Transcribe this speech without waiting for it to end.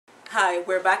Hi,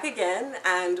 we're back again,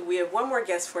 and we have one more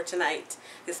guest for tonight.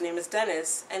 His name is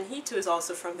Dennis, and he too is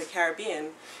also from the Caribbean,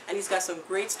 and he's got some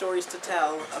great stories to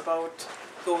tell about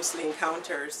ghostly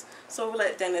encounters. So we'll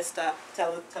let Dennis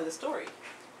tell the story.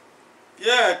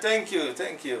 Yeah, thank you.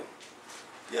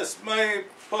 Yes, my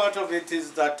part of it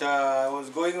is that I was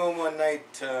going home one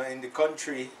night in the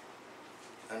country,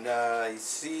 and I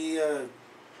see a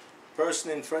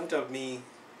person in front of me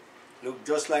look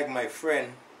just like my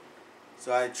friend.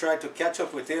 So I tried to catch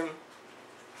up with him.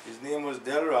 His name was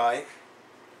Delroy.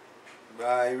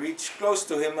 I reached close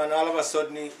to him, and all of a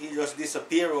sudden he just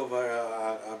disappeared over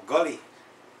a gully.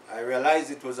 I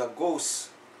realized it was a ghost.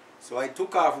 So I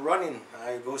took off running.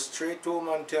 I go straight home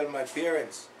and tell my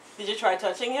parents. Did you try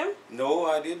touching him? No,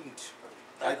 I didn't.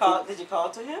 Did you call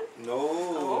to him?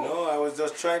 No, I was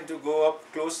just trying to go up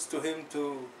close to him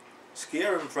to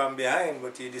scare him from behind,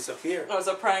 but he disappeared. No, it was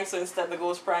a prank, so instead the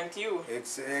ghost pranked you.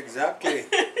 Exactly.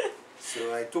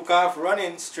 So I took off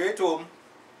running straight home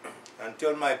and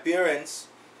told my parents.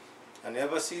 I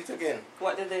never see it again.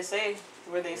 What did they say?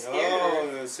 Were they scared?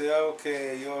 Oh, they say,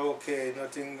 okay, you're okay,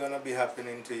 nothing gonna be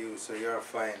happening to you, so you're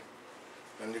fine.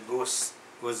 And the ghost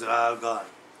was all gone.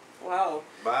 Wow.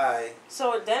 Bye.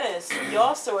 So Dennis, you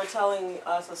also were telling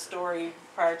us a story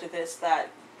prior to this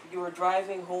that you were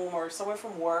driving home or somewhere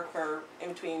from work or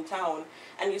in between town,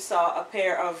 and you saw a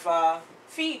pair of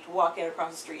feet walking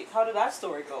across the street. How did that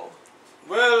story go?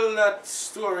 Well, that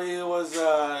story was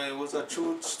it was a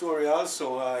true story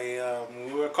also.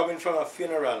 We were coming from a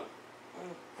funeral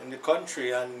in the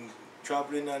country and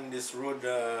traveling on this road,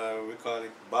 we call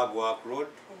it Bagwalk Road,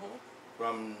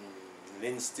 from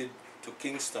Linstead to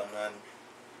Kingston, and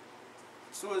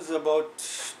so it was about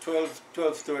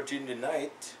 12:30 in the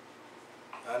night,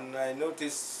 and I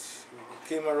noticed we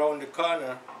came around the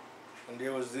corner and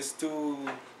there was this two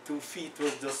feet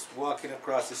was just walking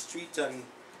across the street, and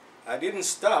I didn't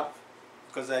stop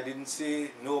because I didn't see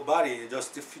nobody,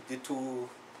 just the two.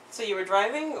 So you were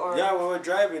driving, or? Yeah, we were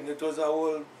driving. It was a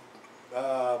whole,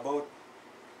 about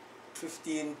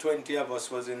 15, 20 of us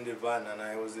was in the van, and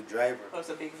I was the driver. Oh, it was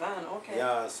a big van, okay.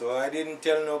 Yeah, so I didn't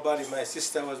tell nobody. My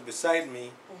sister was beside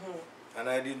me, and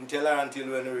I didn't tell her until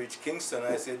when we reached Kingston.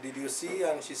 I said, did you see?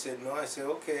 And she said, no. I said,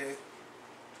 okay.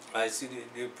 I see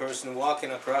the person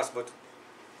walking across, but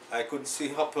I couldn't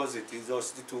see opposite. It's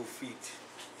just the 2 feet.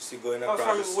 See, going across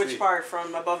from the street. which part?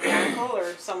 From above the ankle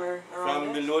or somewhere around From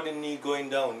it? below the knee going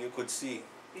down, you could see.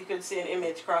 You could see an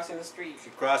image crossing the street.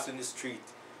 Crossing the street.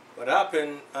 What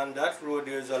happened on that road,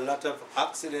 there's a lot of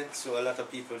accidents, so a lot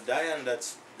of people die on that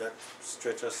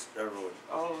stretches the road.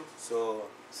 Oh. So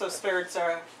spirits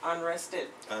are unrested.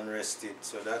 Unrested,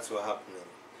 so that's what happened.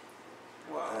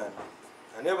 Wow. And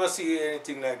I never see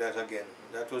anything like that again.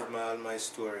 That was my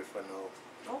story for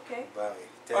now. Okay. Bye.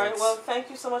 Thanks. All right, well, thank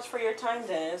you so much for your time,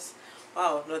 Dennis.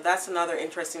 Wow, no, that's another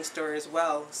interesting story as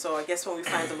well. So I guess when we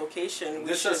find the location,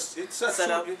 we should set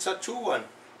up. It's a true one.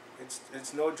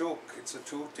 It's no joke. It's a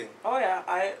true thing. Oh yeah,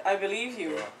 I believe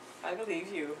you. Yeah. I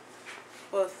believe you.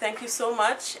 Well, thank you so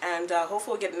much, and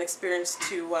hopefully we'll get an experience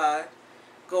to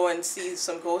go and see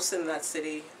some ghosts in that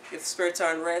city. If spirits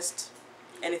are unrest,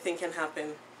 anything can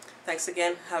happen. Thanks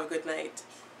again. Have a good night.